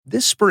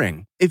This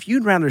spring, if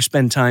you'd rather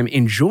spend time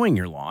enjoying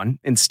your lawn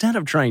instead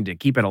of trying to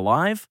keep it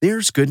alive,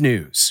 there's good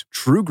news.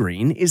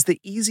 TruGreen is the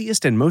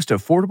easiest and most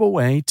affordable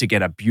way to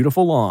get a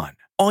beautiful lawn.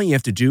 All you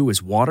have to do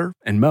is water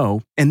and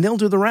mow, and they'll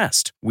do the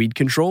rest. Weed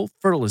control,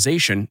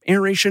 fertilization,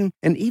 aeration,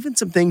 and even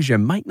some things you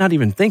might not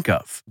even think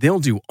of. They'll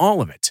do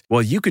all of it,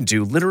 while you can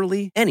do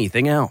literally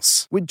anything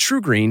else. With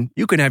TruGreen,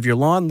 you can have your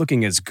lawn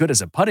looking as good as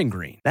a putting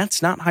green.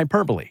 That's not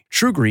hyperbole.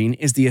 TruGreen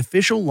is the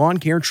official lawn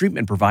care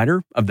treatment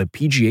provider of the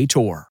PGA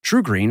Tour.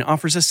 TruGreen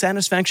offers a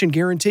satisfaction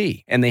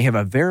guarantee, and they have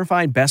a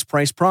verified best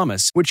price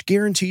promise, which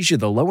guarantees you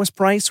the lowest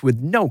price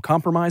with no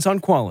compromise on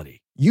quality.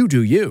 You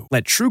do you.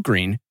 Let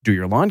TruGreen do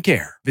your lawn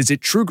care. Visit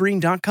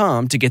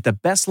TruGreen.com to get the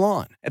best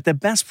lawn at the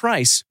best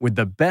price with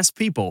the best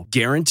people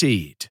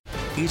guaranteed.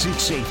 Is it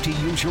safe to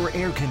use your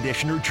air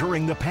conditioner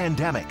during the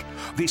pandemic?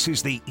 This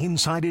is the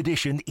Inside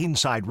Edition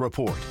Inside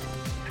Report.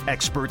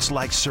 Experts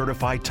like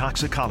certified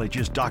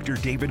toxicologist Dr.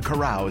 David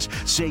Carouse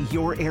say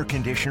your air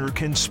conditioner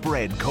can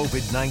spread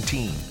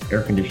COVID-19.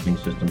 Air conditioning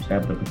systems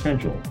have the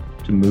potential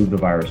to move the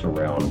virus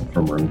around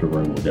from room to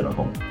room within a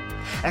home.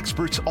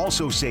 Experts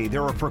also say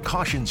there are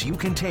precautions you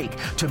can take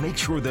to make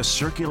sure the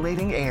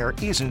circulating air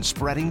isn't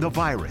spreading the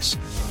virus.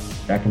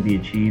 That can be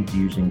achieved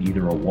using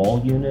either a wall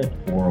unit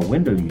or a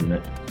window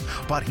unit.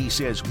 But he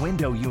says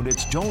window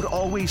units don't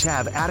always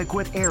have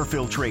adequate air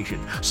filtration,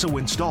 so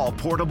install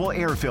portable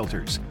air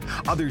filters.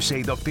 Others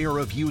say the fear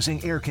of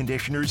using air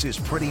conditioners is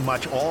pretty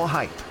much all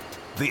hype.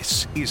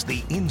 This is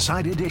the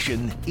Inside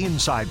Edition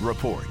Inside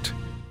Report.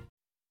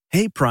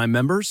 Hey, Prime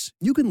members,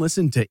 you can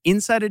listen to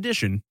Inside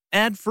Edition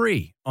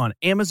ad-free on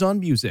Amazon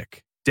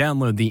Music.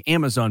 Download the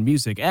Amazon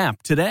Music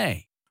app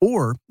today.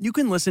 Or you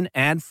can listen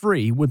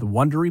ad-free with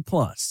Wondery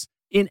Plus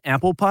in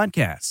Apple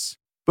Podcasts.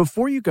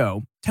 Before you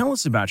go, tell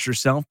us about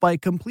yourself by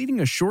completing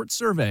a short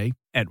survey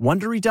at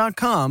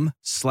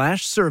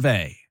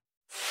Wondery.com/survey.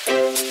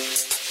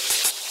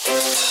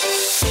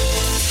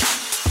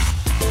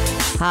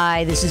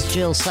 Hi, this is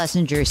Jill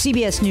Schlesinger,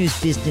 CBS News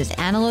business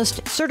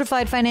analyst,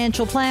 certified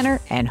financial planner,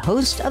 and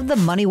host of the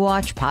Money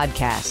Watch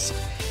podcast.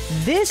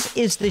 This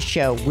is the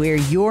show where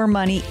your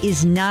money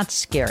is not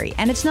scary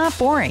and it's not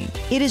boring.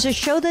 It is a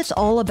show that's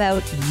all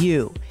about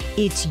you.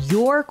 It's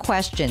your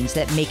questions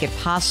that make it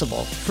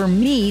possible for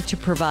me to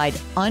provide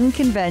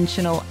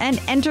unconventional and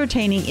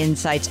entertaining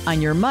insights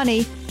on your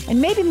money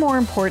and maybe more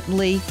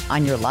importantly,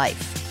 on your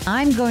life.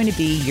 I'm going to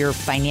be your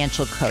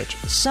financial coach,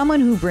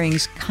 someone who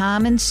brings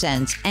common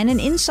sense and an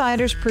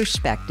insider's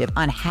perspective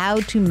on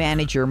how to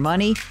manage your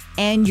money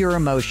and your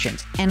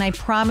emotions. And I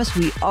promise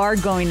we are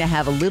going to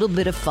have a little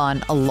bit of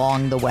fun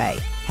along the way.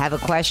 Have a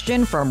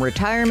question from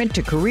retirement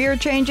to career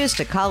changes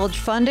to college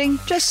funding?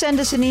 Just send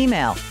us an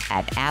email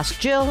at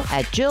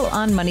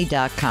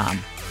askjill@jillonmoney.com.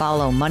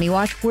 Follow Money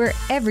Watch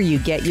wherever you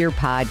get your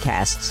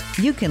podcasts.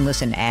 You can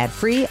listen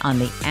ad-free on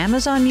the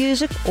Amazon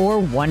Music or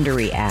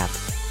Wondery app.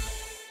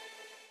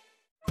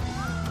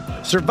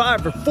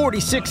 Survivor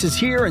 46 is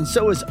here, and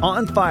so is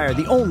On Fire,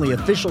 the only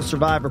official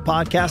Survivor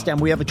podcast, and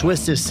we have a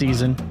twist this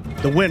season.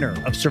 The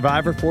winner of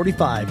Survivor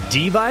 45,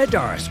 Dee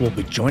Valladares, will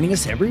be joining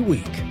us every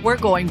week. We're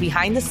going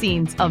behind the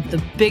scenes of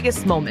the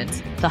biggest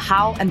moments, the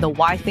how and the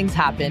why things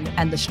happen,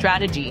 and the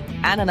strategy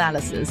and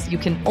analysis you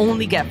can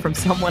only get from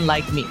someone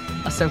like me,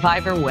 a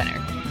Survivor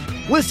winner.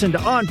 Listen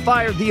to On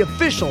Fire, the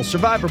official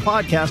Survivor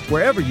podcast,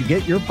 wherever you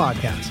get your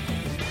podcasts.